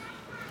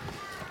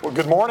Well,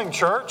 good morning,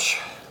 church.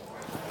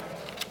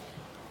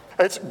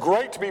 It's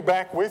great to be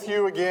back with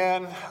you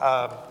again.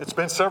 It's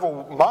been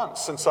several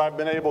months since I've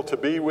been able to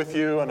be with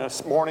you in a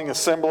morning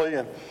assembly,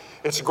 and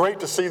it's great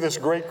to see this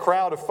great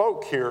crowd of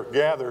folk here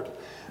gathered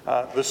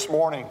this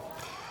morning.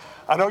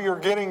 I know you're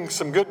getting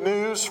some good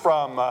news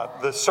from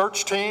the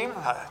search team.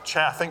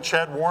 I think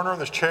Chad Warner,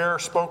 the chair,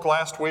 spoke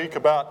last week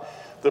about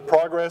the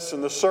progress in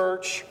the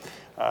search.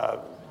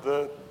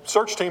 The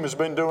search team has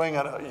been doing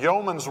a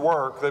yeoman's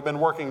work. They've been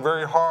working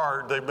very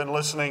hard. They've been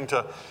listening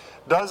to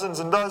dozens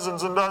and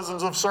dozens and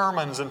dozens of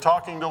sermons and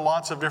talking to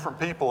lots of different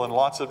people in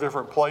lots of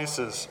different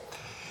places.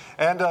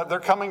 And they're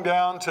coming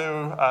down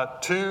to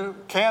two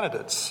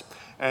candidates.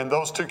 And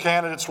those two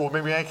candidates will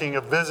be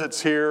making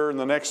visits here in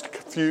the next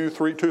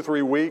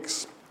 2-3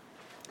 weeks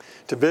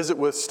to visit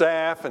with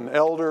staff and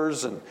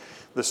elders and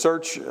the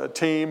search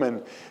team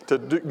and to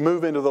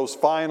move into those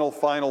final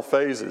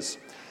phases.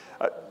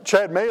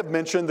 Chad may have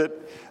mentioned that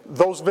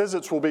those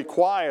visits will be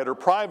quiet or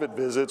private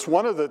visits.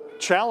 One of the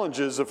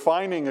challenges of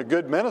finding a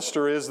good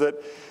minister is that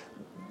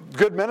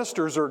good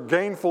ministers are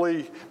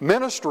gainfully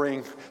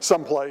ministering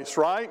someplace,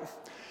 right?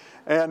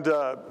 And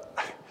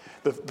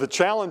the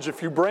challenge,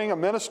 if you bring a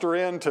minister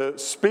in to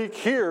speak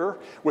here,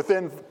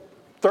 within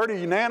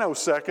 30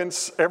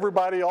 nanoseconds,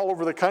 everybody all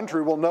over the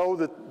country will know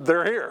that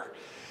they're here.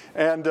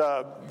 And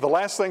the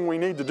last thing we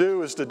need to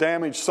do is to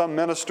damage some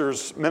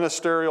minister's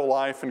ministerial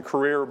life and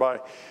career by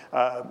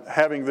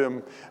having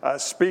them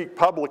speak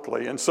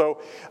publicly. And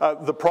so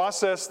the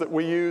process that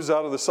we use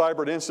out of the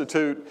Cybert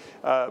Institute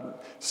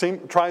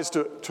tries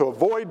to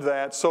avoid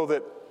that so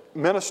that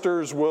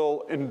ministers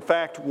will, in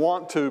fact,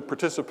 want to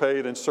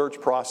participate in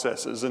search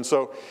processes. And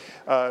so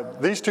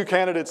these two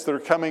candidates that are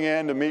coming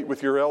in to meet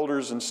with your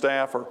elders and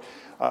staff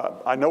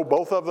I know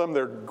both of them.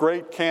 They're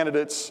great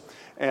candidates.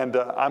 And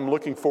I'm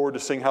looking forward to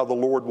seeing how the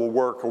Lord will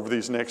work over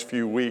these next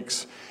few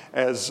weeks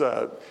as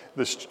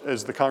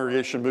the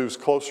congregation moves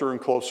closer and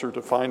closer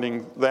to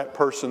finding that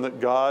person that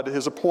God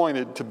has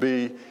appointed to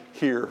be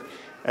here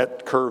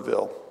at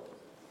Kerrville.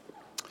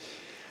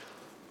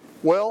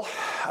 Well,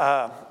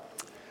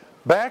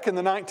 back in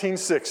the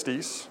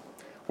 1960s,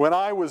 when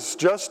I was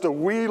just a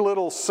wee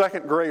little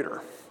second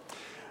grader,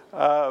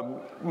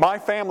 my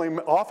family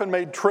often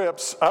made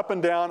trips up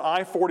and down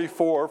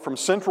I-44 from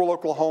central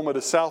Oklahoma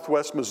to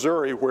southwest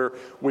Missouri, where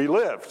we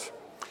lived.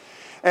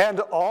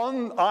 And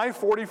on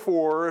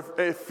I-44,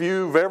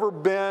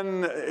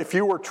 if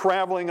you were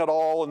traveling at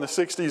all in the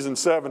 60s and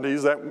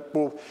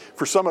 70s,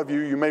 for some of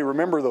you may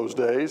remember those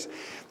days,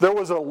 there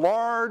was a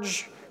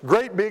large,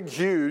 great big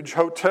huge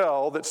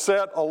hotel that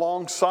sat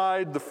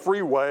alongside the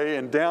freeway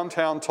in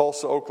downtown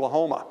Tulsa,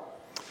 Oklahoma.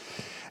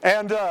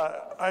 And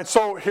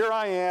so here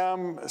I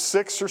am,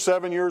 6 or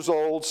 7 years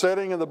old,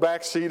 sitting in the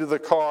back seat of the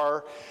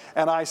car,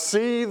 and I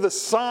see the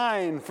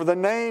sign for the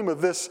name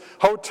of this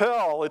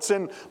hotel. It's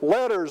in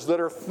letters that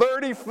are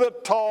 30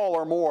 foot tall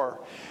or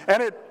more.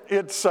 And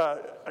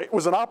it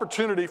was an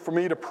opportunity for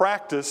me to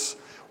practice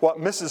what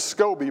Mrs.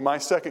 Scobie, my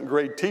second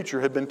grade teacher,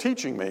 had been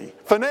teaching me.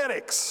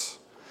 Phonetics.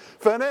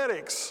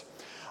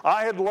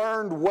 I had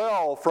learned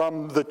well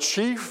from the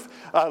chief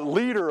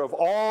leader of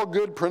all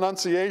good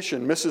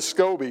pronunciation, Mrs.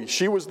 Scobie.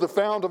 She was the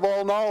fount of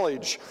all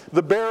knowledge,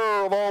 the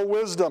bearer of all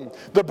wisdom,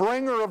 the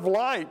bringer of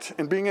light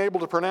in being able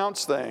to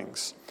pronounce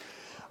things.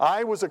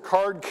 I was a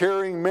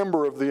card-carrying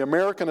member of the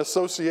American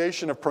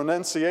Association of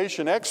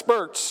Pronunciation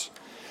Experts.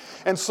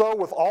 And so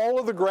with all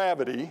of the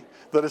gravity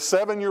that a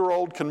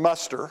 7-year-old can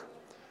muster,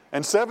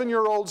 and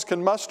 7-year-olds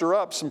can muster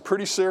up some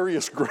pretty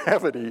serious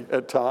gravity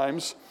at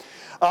times,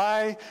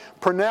 I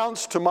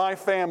pronounced to my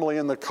family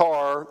in the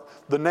car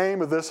the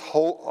name of this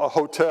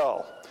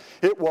hotel.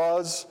 It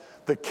was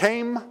the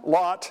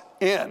Camelot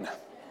Inn.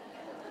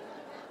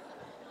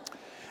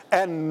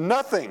 And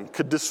nothing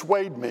could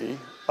dissuade me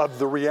of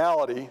the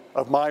reality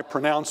of my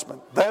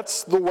pronouncement.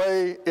 That's the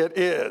way it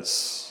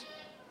is.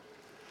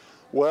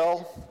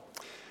 Well,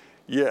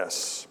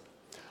 yes.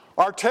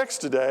 Our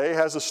text today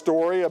has a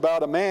story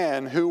about a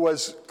man who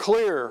was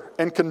clear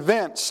and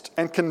convinced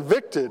and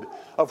convicted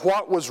of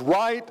what was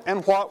right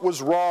and what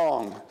was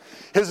wrong.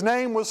 His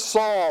name was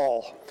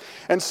Saul.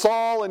 And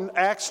Saul in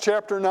Acts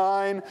chapter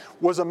 9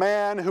 was a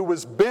man who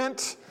was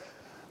bent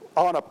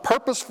on a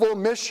purposeful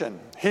mission.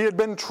 He had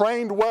been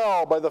trained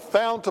well by the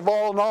fount of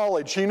all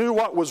knowledge. He knew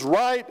what was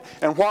right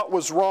and what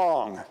was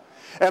wrong.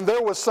 And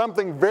there was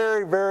something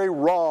very, very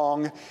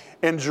wrong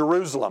in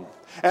Jerusalem.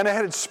 And it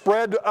had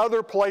spread to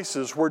other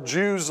places where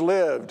Jews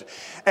lived.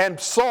 And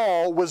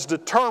Saul was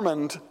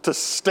determined to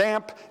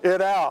stamp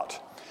it out.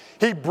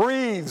 He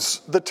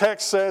breathes, the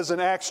text says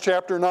in Acts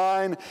chapter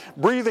 9,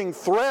 breathing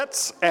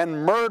threats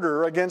and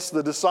murder against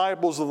the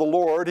disciples of the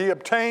Lord. He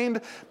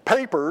obtained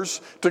papers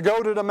to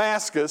go to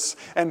Damascus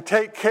and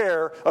take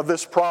care of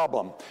this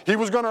problem. He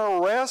was going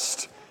to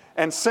arrest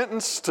and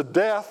sentence to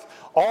death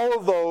all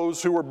of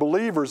those who were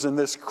believers in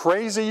this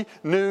crazy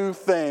new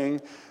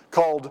thing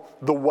called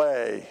the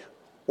Way,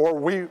 or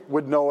we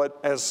would know it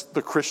as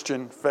the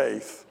Christian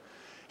faith.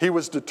 He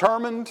was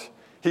determined,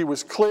 he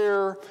was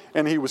clear,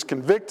 and he was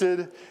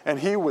convicted, and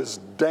he was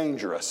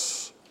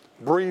dangerous.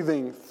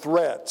 breathing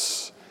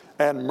threats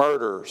and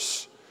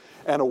murders.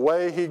 And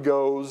away he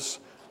goes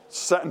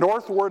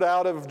northward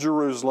out of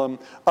Jerusalem,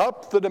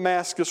 up the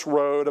Damascus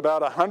road,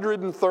 about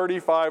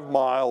 135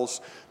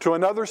 miles, to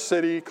another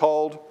city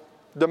called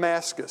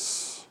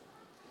Damascus.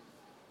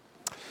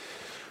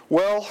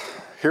 Well,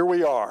 here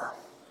we are.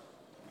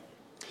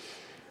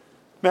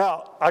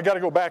 Now, I got to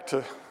go back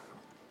to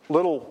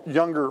little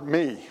younger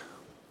me.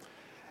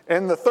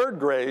 In the 3rd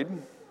grade,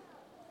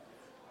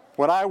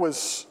 when I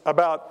was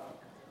about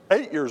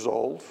 8 years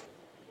old,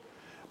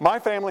 my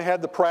family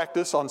had the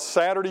practice on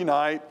Saturday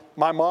night.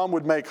 My mom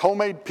would make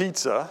homemade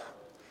pizza.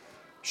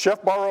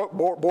 Chef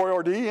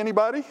Boyardee,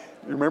 anybody?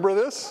 You remember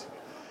this?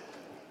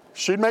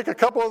 She'd make a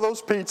couple of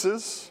those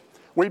pizzas.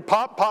 We'd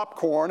pop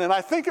popcorn, and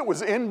I think it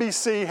was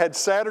NBC had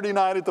Saturday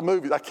Night at the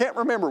Movies. I can't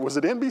remember. Was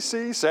it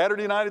NBC,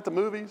 Saturday Night at the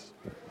Movies?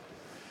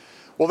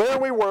 Well, there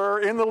we were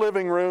in the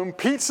living room,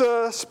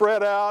 pizza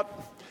spread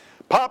out,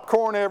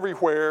 popcorn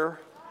everywhere,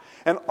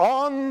 and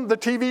on the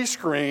TV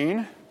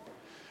screen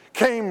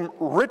came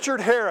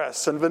Richard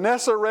Harris and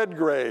Vanessa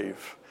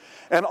Redgrave.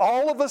 And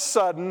all of a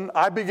sudden,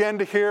 I began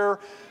to hear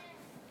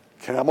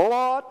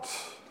Camelot,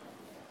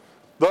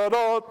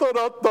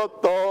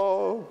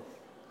 da-da-da-da-da-da.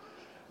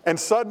 And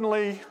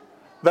suddenly,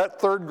 that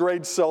 3rd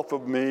grade self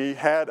of me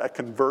had a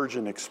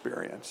conversion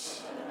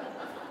experience.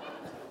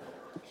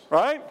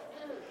 Right?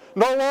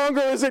 No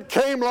longer is it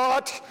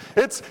Camelot,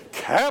 it's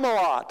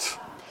Camelot.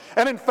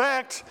 And in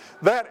fact,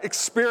 that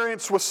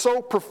experience was so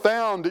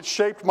profound, it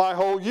shaped my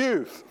whole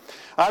youth.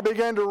 I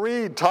began to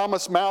read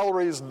Thomas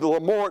Mallory's Le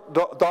Morte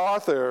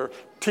d'Arthur,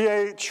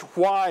 T.H.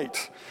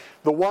 White,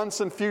 The Once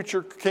and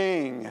Future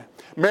King,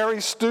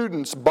 Mary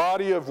Student's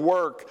body of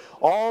work,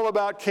 all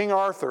about King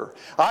Arthur.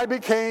 I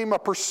became a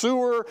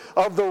pursuer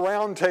of the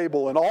Round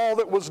Table and all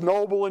that was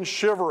noble and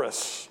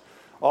chivalrous,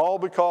 all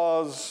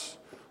because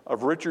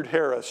of Richard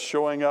Harris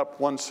showing up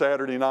one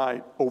Saturday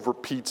night over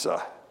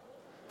pizza.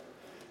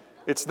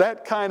 It's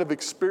that kind of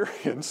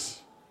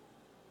experience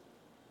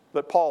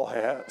that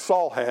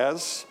Saul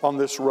has on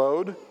this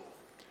road.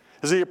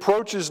 As he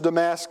approaches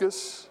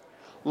Damascus,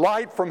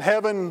 light from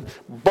heaven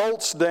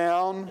bolts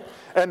down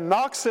and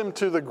knocks him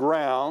to the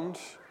ground,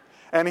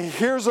 and he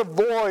hears a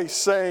voice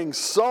saying,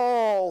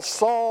 "Saul,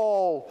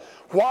 Saul,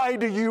 why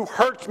do you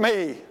hurt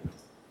me?"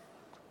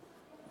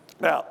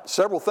 Now,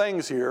 several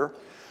things here.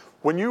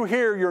 When you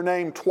hear your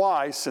name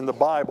twice in the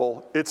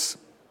Bible, it's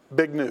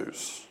big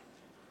news.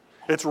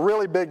 It's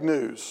really big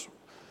news.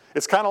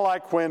 It's kind of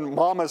like when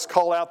mamas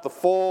call out the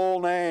full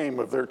name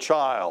of their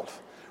child,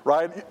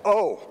 right?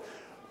 Oh,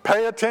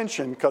 pay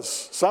attention because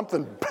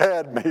something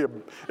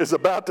bad is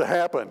about to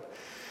happen.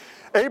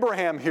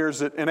 Abraham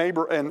hears it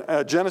in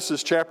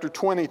Genesis chapter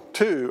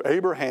 22.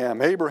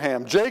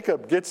 Abraham.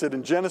 Jacob gets it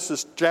in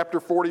Genesis chapter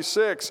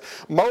 46.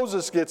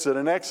 Moses gets it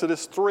in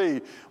Exodus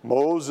 3.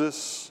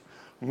 Moses.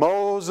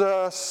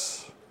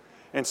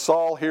 And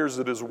Saul hears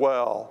it as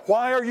well.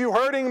 Why are you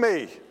hurting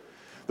me?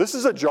 This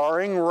is a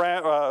jarring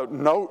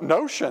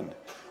notion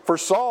for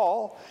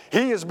Saul.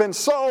 He has been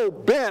so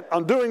bent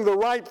on doing the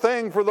right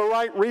thing for the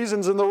right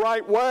reasons in the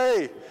right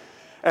way.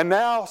 And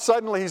now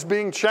suddenly he's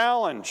being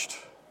challenged.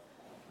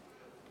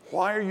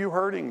 Why are you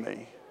hurting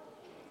me?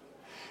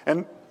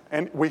 And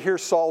we hear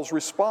Saul's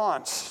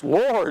response,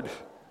 Lord,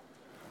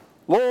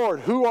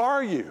 who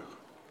are you?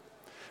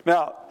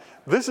 Now,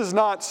 this is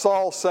not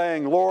Saul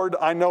saying, Lord,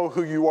 I know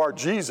who you are,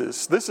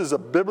 Jesus. This is a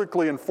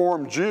biblically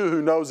informed Jew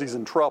who knows he's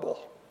in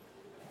trouble.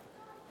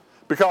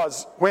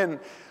 Because when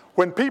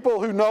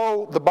people who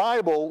know the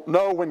Bible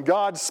know when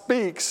God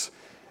speaks,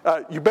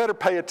 you better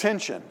pay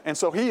attention. And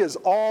so he is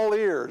all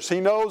ears. He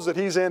knows that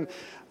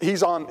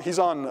he's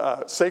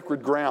on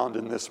sacred ground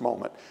in this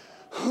moment.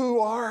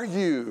 Who are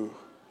you?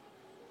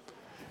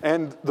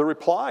 And the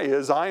reply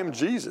is, I am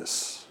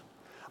Jesus.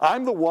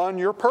 I'm the one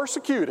you're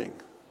persecuting.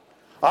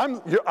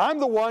 I'm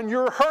the one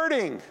you're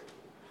hurting.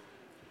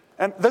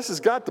 And this has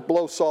got to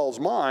blow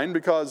Saul's mind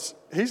because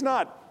he's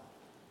not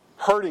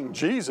hurting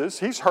Jesus.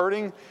 He's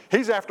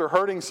after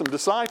hurting some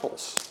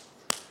disciples.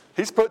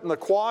 He's putting the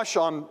quash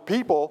on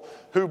people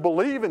who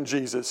believe in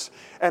Jesus.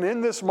 And in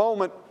this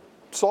moment,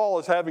 Saul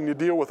is having to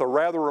deal with a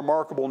rather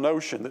remarkable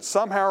notion that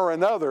somehow or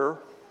another,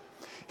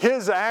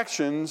 his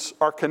actions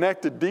are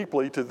connected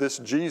deeply to this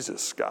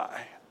Jesus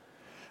guy.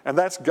 And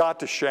that's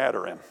got to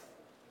shatter him.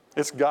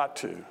 It's got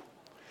to.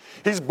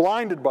 He's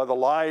blinded by the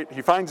light.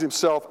 He finds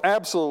himself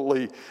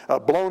absolutely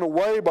blown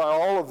away by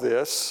all of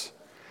this.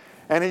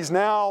 And he's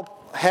now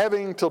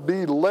having to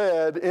be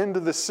led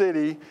into the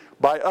city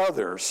by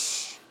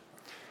others.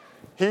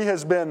 He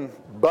has been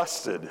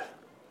busted.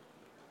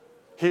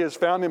 He has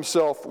found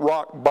himself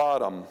rock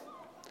bottom.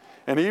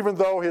 And even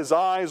though his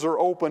eyes are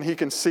open, he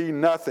can see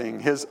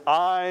nothing. His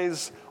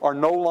eyes are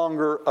no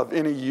longer of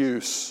any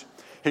use.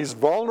 He's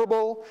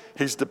vulnerable,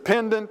 he's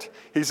dependent,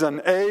 he's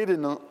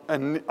unaided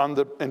and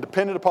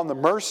dependent upon the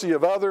mercy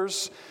of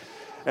others.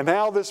 And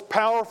now this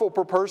powerful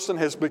person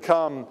has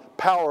become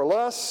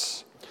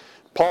powerless.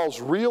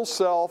 Paul's real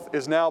self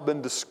has now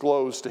been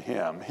disclosed to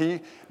him.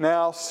 He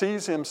now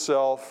sees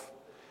himself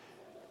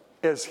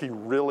as he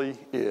really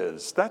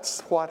is.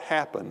 That's what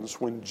happens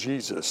when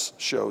Jesus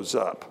shows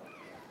up.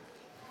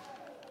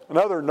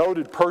 Another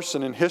noted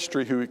person in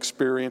history who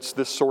experienced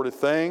this sort of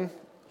thing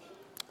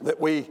that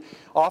we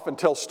often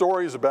tell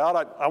stories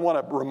about, I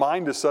want to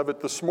remind us of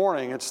it this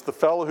morning. It's the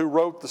fellow who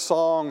wrote the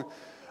song,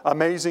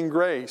 Amazing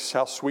Grace,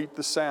 how sweet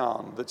the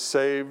sound that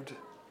saved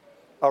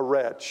a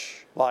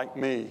wretch like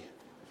me.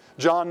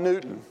 John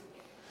Newton.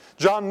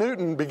 John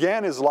Newton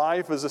began his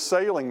life as a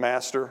sailing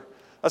master,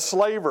 a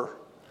slaver.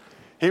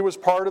 He was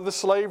part of the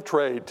slave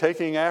trade,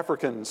 taking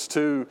Africans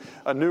to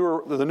the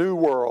New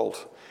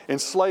World in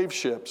slave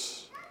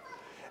ships.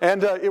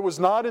 And it was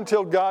not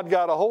until God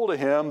got a hold of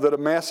him that a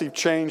massive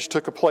change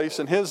took place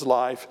in his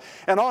life.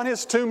 And on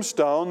his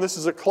tombstone, this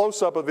is a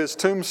close-up of his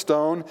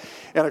tombstone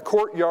in a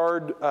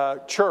courtyard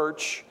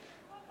church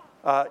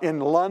in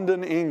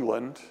London,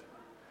 England.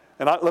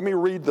 And let me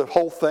read the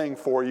whole thing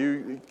for you.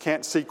 You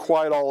can't see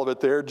quite all of it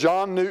there.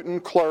 John Newton,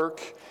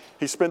 clerk.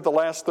 He spent the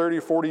last 30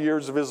 or 40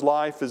 years of his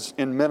life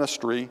in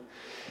ministry.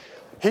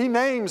 He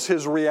names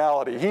his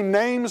reality. He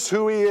names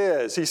who he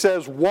is. He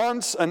says,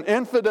 once an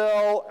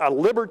infidel, a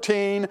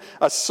libertine,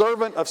 a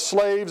servant of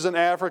slaves in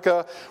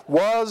Africa,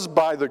 was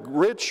by the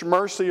rich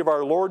mercy of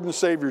our Lord and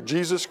Savior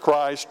Jesus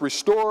Christ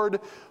restored,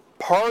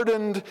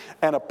 pardoned,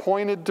 and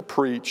appointed to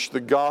preach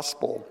the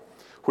gospel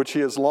which he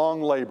had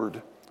long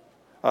labored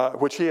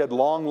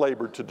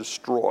to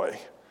destroy.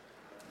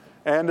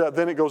 And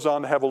then it goes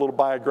on to have a little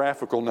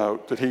biographical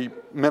note that he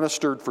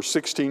ministered for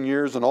 16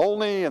 years in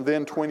Olney and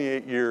then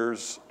 28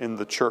 years in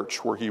the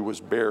church where he was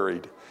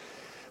buried.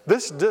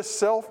 This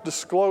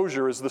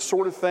self-disclosure is the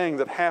sort of thing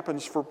that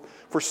happens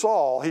for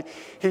Saul.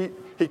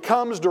 He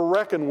comes to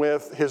reckon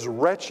with his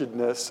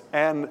wretchedness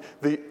and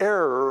the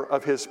error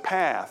of his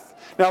path.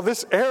 Now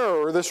this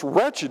error, this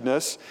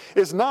wretchedness,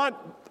 is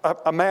not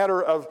a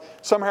matter of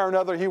somehow or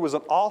another he was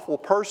an awful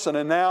person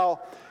and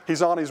now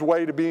he's on his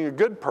way to being a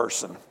good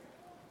person.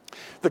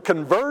 The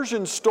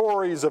conversion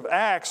stories of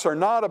Acts are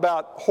not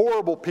about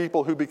horrible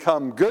people who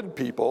become good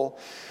people.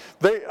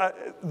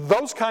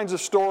 Those kinds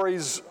of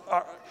stories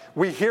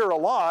we hear a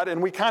lot,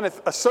 and we kind of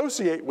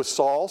associate with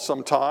Saul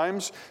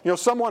sometimes. You know,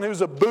 someone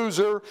who's a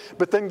boozer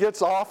but then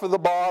gets off of the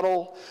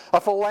bottle,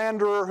 a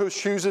philanderer who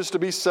chooses to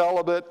be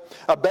celibate,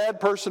 a bad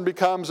person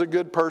becomes a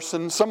good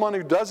person, someone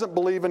who doesn't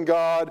believe in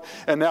God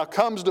and now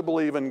comes to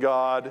believe in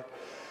God.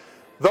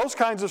 Those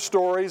kinds of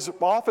stories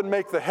often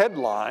make the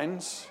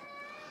headlines.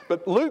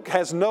 But Luke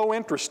has no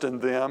interest in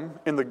them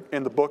in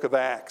the book of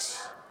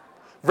Acts.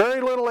 Very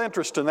little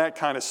interest in that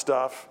kind of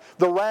stuff.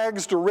 The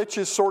rags to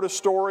riches sort of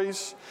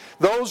stories,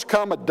 those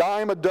come a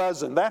dime a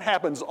dozen. That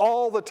happens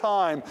all the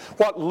time.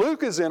 What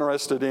Luke is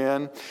interested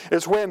in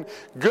is when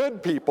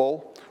good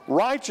people,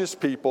 righteous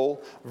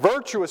people,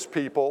 virtuous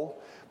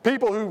people,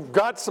 people who've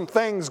got some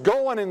things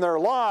going in their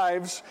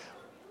lives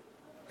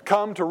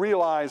come to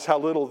realize how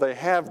little they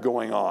have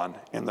going on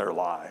in their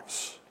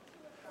lives.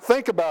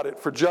 Think about it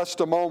for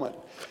just a moment.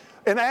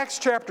 In Acts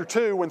chapter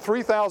 2, when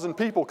 3,000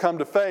 people come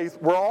to faith,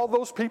 were all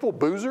those people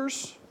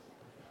boozers?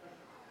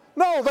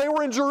 No, they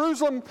were in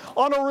Jerusalem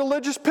on a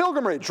religious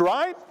pilgrimage,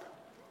 right?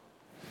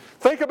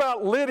 Think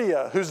about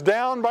Lydia, who's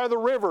down by the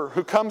river,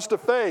 who comes to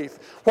faith.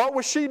 What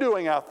was she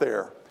doing out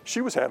there?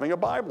 She was having a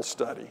Bible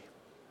study.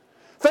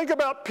 Think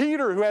about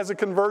Peter, who has a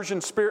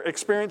conversion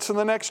experience in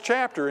the next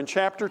chapter, in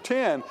chapter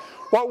 10.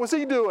 What was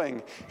he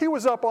doing? He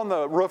was up on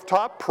the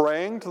rooftop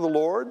praying to the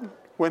Lord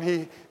when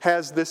he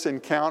has this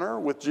encounter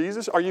with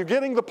Jesus. Are you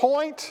getting the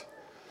point?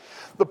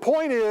 The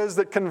point is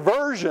that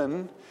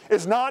conversion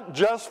is not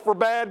just for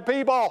bad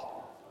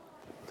people.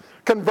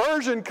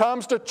 Conversion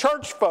comes to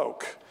church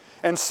folk.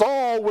 And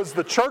Saul was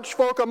the church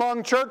folk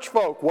among church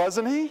folk,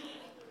 wasn't he?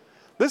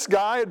 This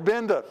guy had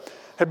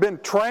been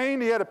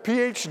trained, he had a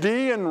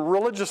PhD in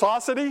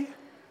religiosity,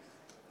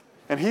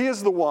 and he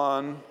is the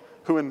one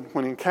who,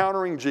 when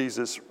encountering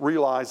Jesus,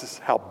 realizes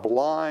how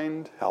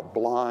blind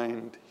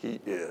he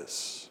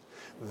is.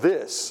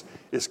 This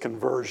is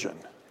conversion.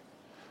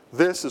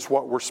 This is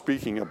what we're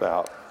speaking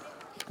about.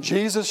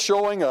 Jesus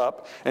showing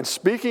up and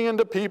speaking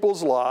into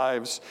people's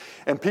lives,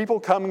 and people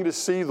coming to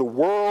see the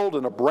world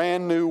in a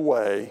brand new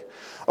way,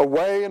 a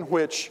way in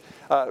which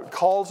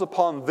calls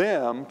upon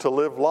them to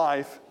live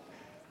life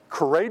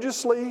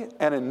courageously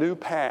and in new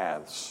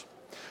paths.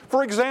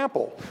 For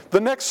example, the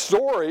next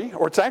story,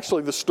 or it's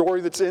actually the story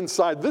that's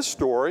inside this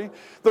story,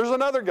 there's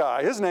another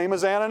guy. His name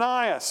is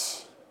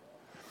Ananias.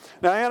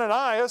 Now,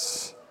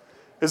 Ananias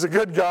is a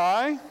good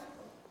guy.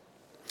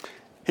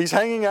 He's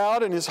hanging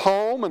out in his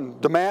home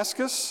in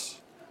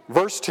Damascus,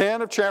 verse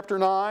 10 of chapter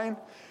 9.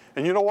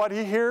 And you know what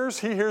he hears?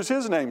 He hears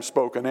his name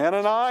spoken,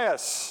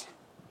 Ananias.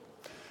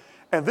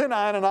 And then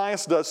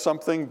Ananias does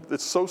something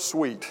that's so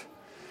sweet.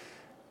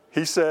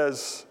 He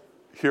says,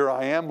 "Here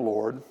I am,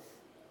 Lord."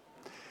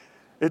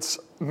 It's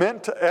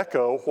meant to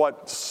echo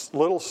what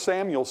little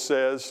Samuel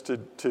says to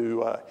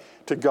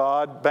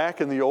God back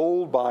in the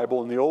old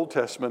Bible, in the Old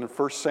Testament, in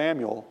 1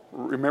 Samuel.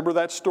 Remember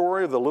that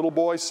story of the little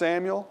boy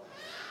Samuel?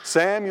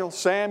 Samuel,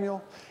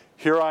 Samuel,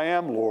 here I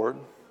am, Lord.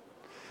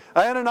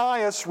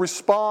 Ananias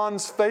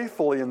responds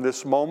faithfully in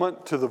this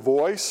moment to the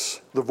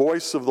voice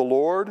of the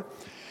Lord.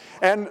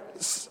 And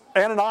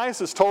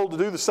Ananias is told to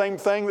do the same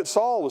thing that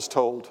Saul was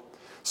told.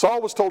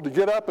 Saul was told to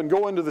get up and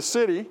go into the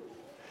city,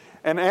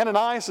 and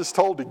Ananias is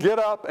told to get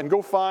up and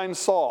go find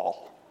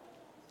Saul.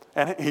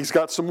 And he's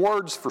got some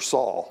words for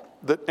Saul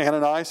that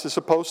Ananias is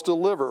supposed to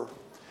deliver.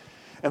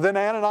 And then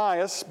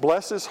Ananias,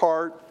 bless his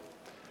heart,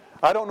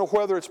 I don't know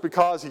whether it's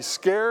because he's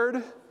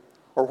scared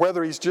or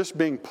whether he's just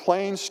being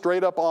plain,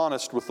 straight up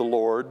honest with the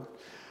Lord,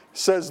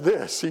 says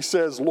this. He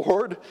says,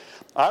 Lord,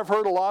 I've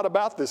heard a lot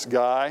about this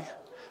guy,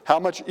 how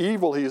much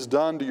evil he has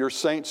done to your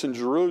saints in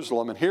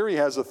Jerusalem. And here he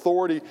has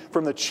authority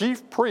from the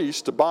chief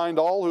priest to bind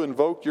all who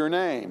invoke your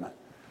name.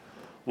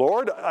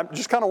 Lord, I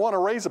just kind of want to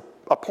raise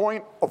a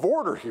point of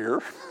order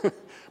here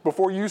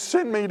before you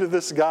send me to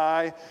this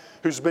guy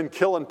who's been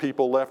killing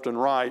people left and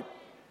right,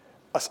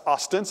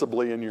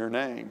 ostensibly in your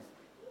name.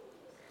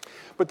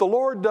 But the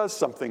Lord does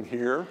something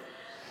here.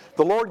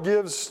 The Lord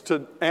gives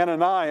to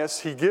Ananias,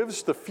 he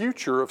gives the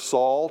future of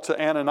Saul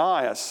to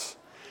Ananias.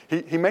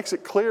 He makes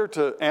it clear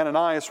to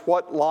Ananias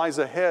what lies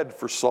ahead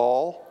for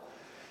Saul.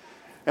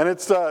 And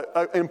it's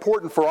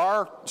important for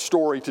our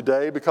story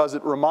today because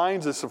it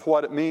reminds us of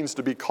what it means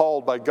to be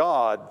called by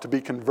God, to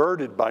be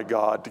converted by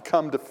God, to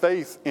come to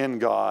faith in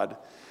God.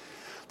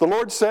 The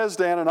Lord says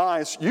to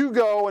Ananias, you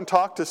go and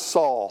talk to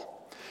Saul.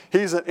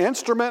 He's an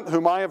instrument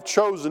whom I have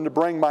chosen to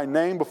bring my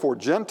name before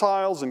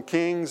Gentiles and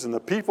kings and the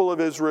people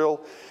of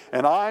Israel,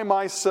 and I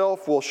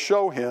myself will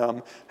show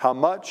him how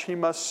much he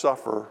must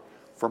suffer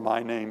for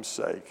my name's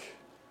sake.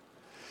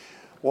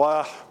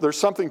 Well, there's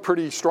something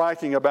pretty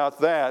striking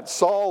about that.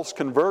 Saul's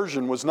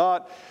conversion was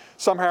not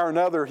somehow or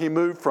another he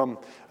moved from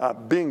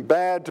being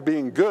bad to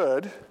being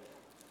good.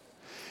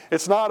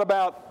 It's not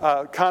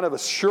about kind of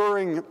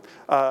assuring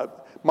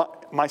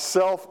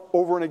myself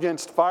over and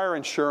against fire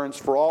insurance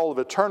for all of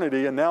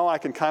eternity, and now I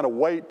can kind of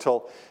wait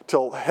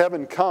till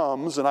heaven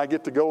comes and I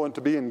get to go and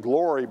to be in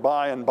glory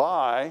by and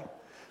by.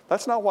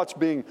 That's not what's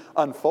being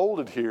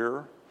unfolded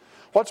here.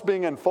 What's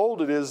being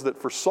unfolded is that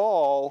for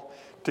Saul,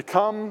 to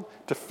come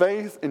to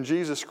faith in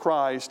Jesus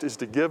Christ is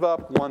to give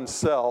up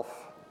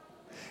oneself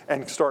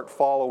and start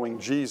following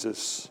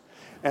Jesus.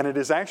 And it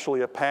is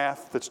actually a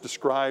path that's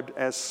described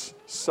as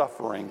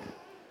suffering.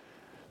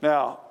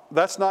 Now,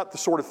 that's not the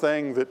sort of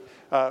thing that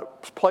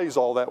plays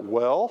all that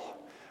well,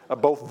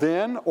 both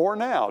then or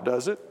now,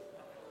 does it?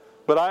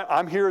 But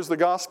I'm here as the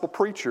gospel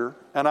preacher,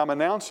 and I'm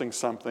announcing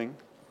something.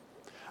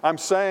 I'm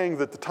saying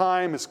that the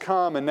time has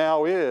come and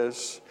now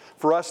is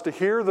for us to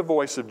hear the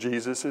voice of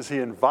Jesus as he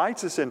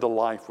invites us into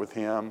life with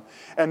him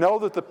and know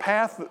that the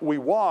path that we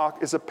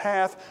walk is a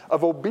path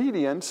of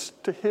obedience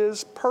to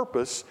his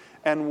purpose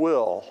and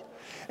will.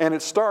 And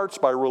it starts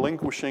by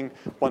relinquishing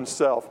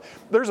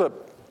oneself. There's an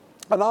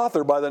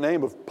author by the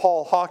name of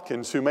Paul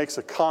Hawkins who makes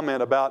a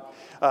comment about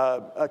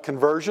a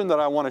conversion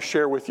that I want to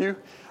share with you.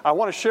 I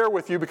want to share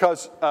with you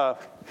because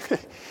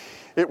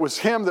it was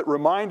him that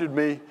reminded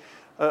me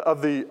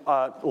of the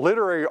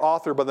literary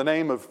author by the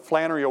name of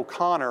Flannery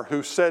O'Connor,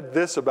 who said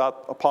this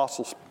about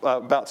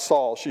about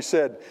Saul. She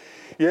said,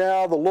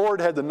 yeah, the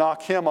Lord had to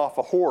knock him off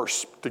a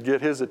horse to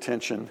get his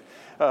attention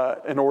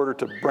in order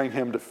to bring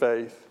him to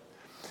faith.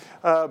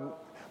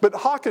 But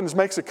Hawkins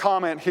makes a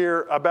comment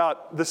here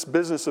about this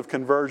business of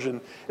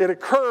conversion. It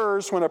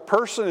occurs when a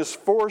person is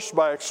forced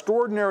by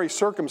extraordinary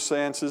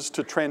circumstances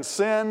to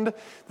transcend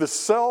the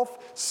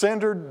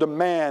self-centered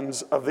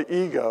demands of the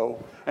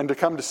ego and to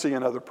come to see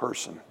another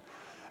person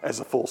as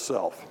a full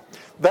self.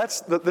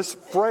 That's this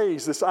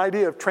phrase, this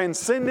idea of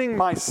transcending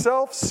my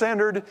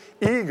self-centered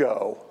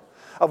ego,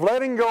 of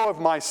letting go of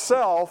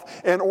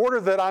myself in order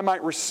that I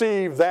might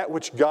receive that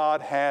which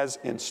God has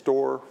in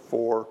store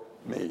for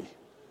me.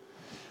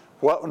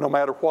 Well, no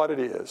matter what it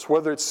is,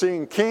 whether it's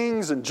seeing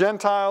kings and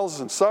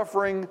Gentiles and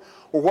suffering,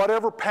 or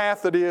whatever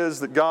path it is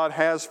that God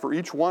has for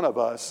each one of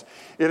us,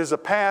 it is a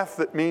path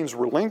that means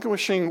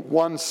relinquishing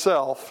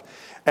oneself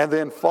and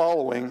then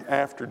following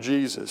after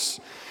Jesus.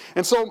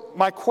 And so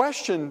my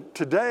question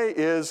today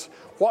is,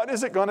 what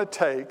is it going to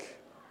take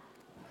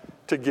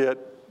to get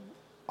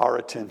our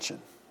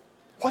attention?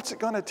 What's it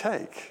going to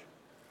take?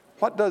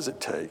 What does it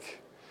take?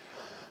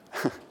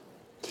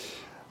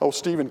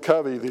 Stephen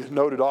Covey, the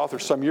noted author,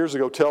 some years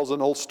ago tells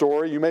an old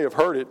story. You may have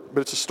heard it,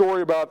 but it's a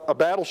story about a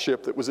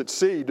battleship that was at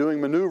sea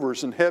doing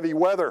maneuvers in heavy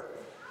weather.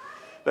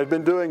 They'd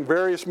been doing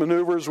various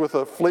maneuvers with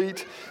a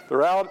fleet.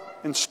 They're out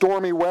in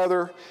stormy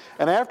weather,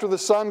 and after the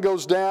sun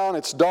goes down,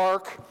 it's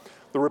dark.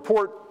 The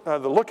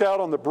lookout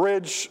on the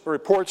bridge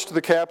reports to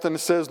the captain and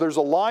says, there's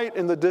a light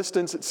in the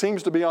distance. It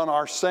seems to be on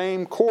our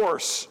same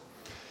course.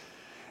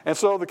 And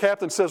so the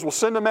captain says, well,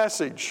 send a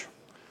message.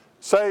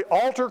 Say,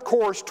 alter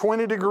course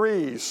 20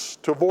 degrees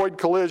to avoid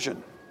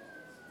collision.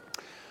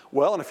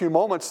 Well, in a few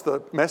moments,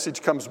 the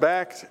message comes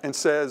back and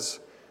says,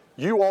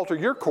 you alter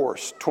your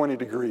course 20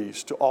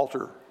 degrees to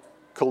alter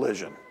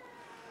collision.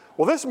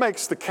 Well, this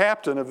makes the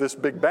captain of this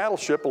big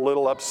battleship a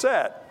little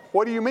upset.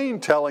 What do you mean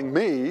telling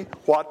me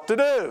what to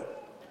do?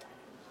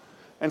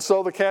 And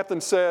so the captain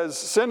says,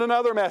 send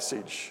another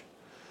message.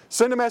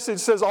 Send a message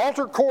that says,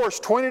 alter course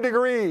 20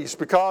 degrees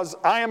because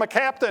I am a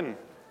captain.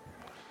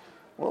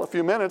 Well, a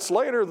few minutes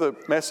later, the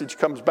message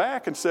comes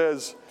back and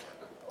says,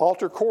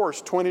 alter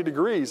course 20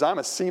 degrees. I'm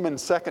a seaman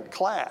second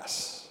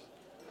class.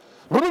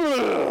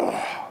 Now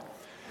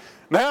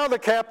the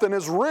captain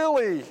is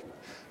really,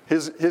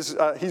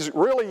 he's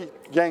really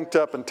yanked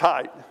up and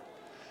tight.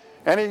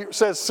 And he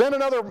says, send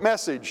another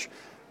message.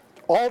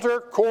 Alter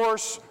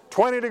course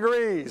 20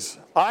 degrees.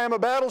 I am a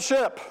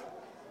battleship.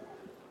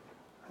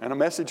 And a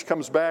message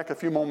comes back a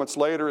few moments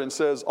later and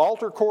says,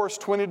 alter course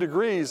 20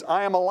 degrees.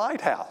 I am a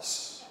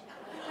lighthouse.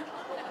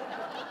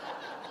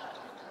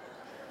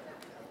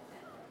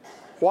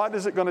 What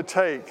is it going to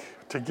take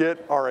to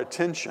get our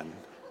attention?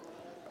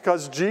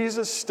 Because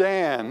Jesus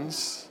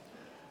stands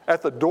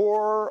at the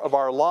door of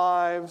our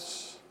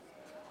lives,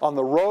 on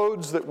the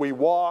roads that we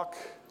walk,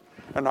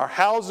 in our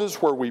houses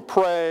where we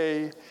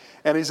pray,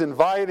 and He's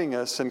inviting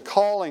us and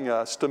calling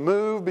us to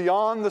move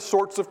beyond the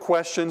sorts of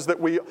questions that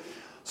we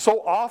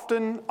so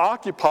often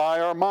occupy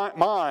our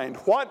mind.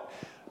 What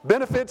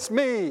benefits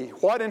me?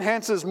 What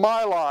enhances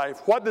my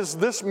life? What does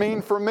this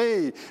mean for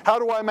me? How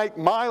do I make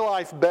my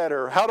life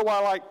better? How do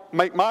I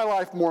make my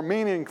life more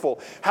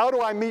meaningful? How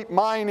do I meet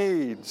my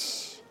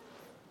needs?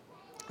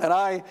 And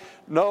I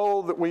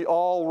know that we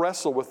all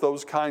wrestle with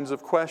those kinds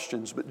of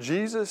questions, but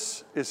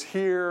Jesus is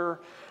here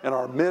in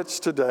our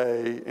midst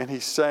today, and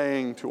He's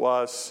saying to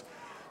us,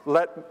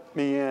 let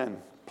me in,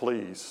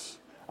 please.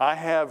 I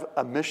have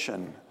a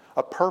mission,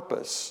 a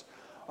purpose,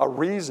 a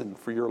reason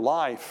for your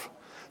life,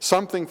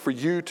 something for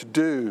you to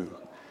do,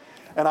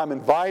 and I'm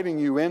inviting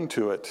you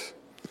into it.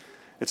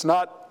 It's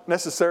not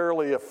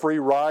necessarily a free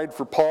ride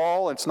for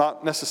Paul. It's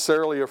not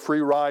necessarily a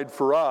free ride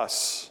for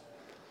us.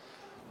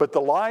 But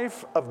the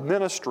life of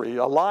ministry,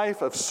 a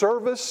life of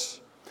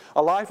service,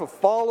 a life of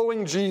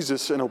following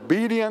Jesus in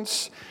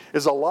obedience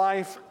is a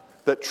life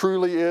that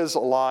truly is a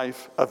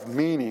life of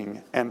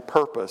meaning and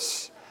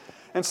purpose.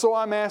 And so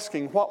I'm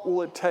asking, what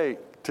will it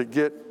take to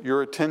get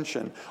your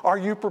attention? Are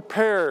you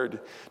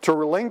prepared to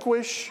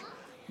relinquish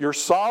your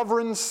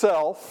sovereign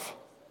self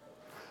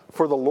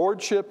for the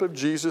lordship of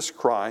Jesus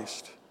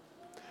Christ?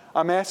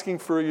 I'm asking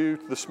for you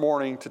this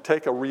morning to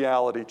take a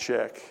reality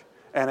check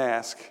and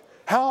ask,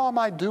 how am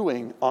I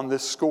doing on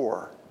this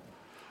score?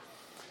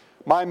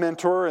 My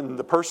mentor and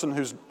the person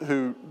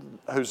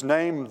whose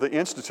name the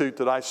institute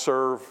that I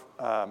serve,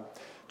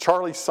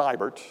 Charlie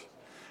Seibert,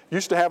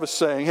 used to have a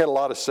saying. He had a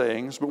lot of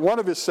sayings, but one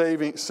of his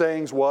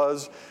sayings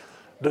was,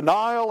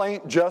 denial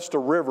ain't just a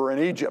river in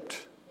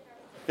Egypt.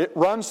 It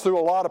runs through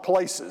a lot of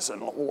places in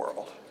the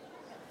world.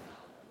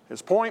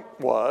 His point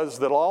was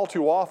that all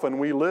too often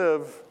we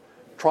live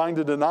trying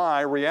to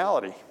deny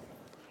reality.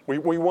 We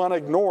want to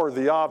ignore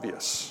the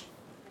obvious.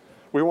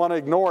 We want to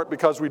ignore it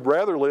because we'd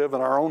rather live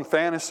in our own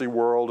fantasy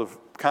world of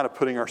kind of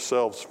putting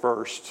ourselves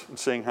first and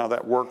seeing how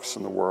that works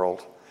in the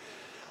world.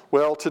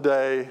 Well,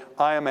 today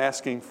I am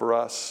asking for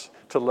us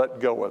to let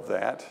go of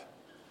that.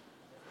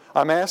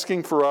 I'm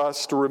asking for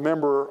us to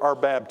remember our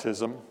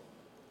baptism.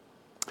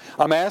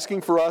 I'm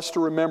asking for us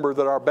to remember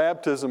that our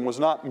baptism was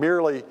not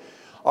merely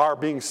our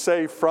being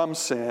saved from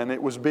sin,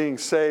 it was being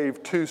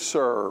saved to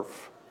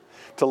serve,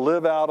 to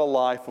live out a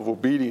life of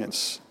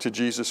obedience to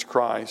Jesus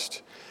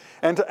Christ.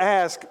 And to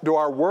ask, do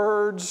our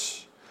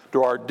words,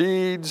 do our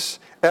deeds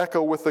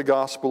echo with the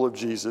gospel of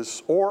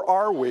Jesus? Or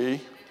are we,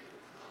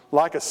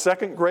 like a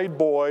second grade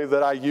boy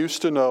that I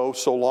used to know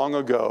so long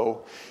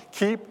ago,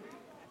 keep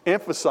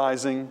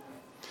emphasizing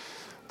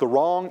the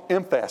wrong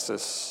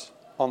emphasis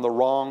on the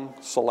wrong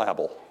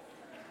syllable?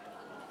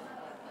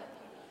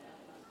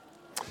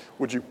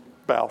 Would you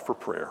bow for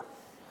prayer?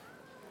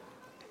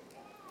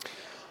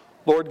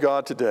 Lord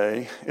God,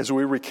 today, as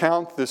we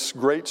recount this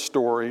great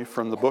story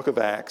from the book of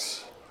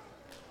Acts,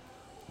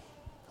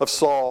 of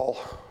Saul,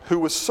 who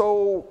was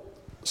so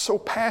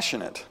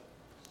passionate,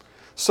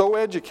 so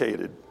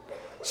educated,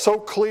 so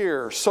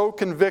clear, so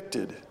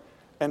convicted,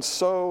 and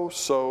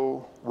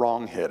so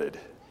wrong-headed.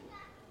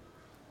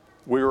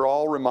 We are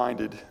all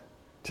reminded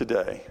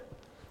today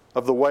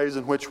of the ways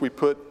in which we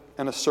put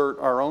and assert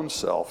our own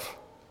self,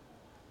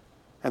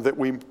 and that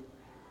we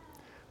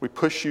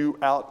push you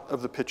out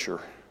of the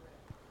picture.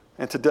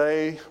 And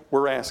today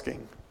we're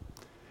asking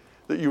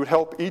that you would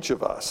help each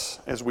of us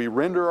as we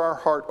render our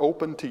heart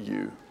open to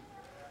you,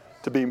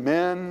 to be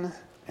men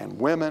and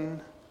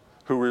women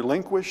who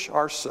relinquish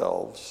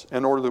ourselves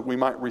in order that we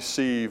might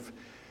receive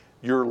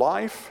your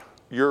life,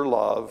 your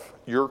love,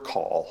 your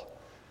call,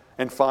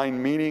 and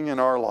find meaning in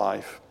our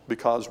life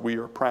because we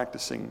are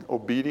practicing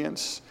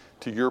obedience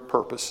to your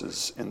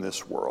purposes in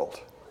this world.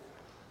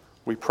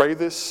 We pray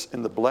this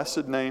in the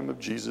blessed name of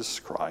Jesus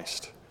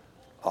Christ.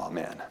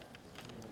 Amen.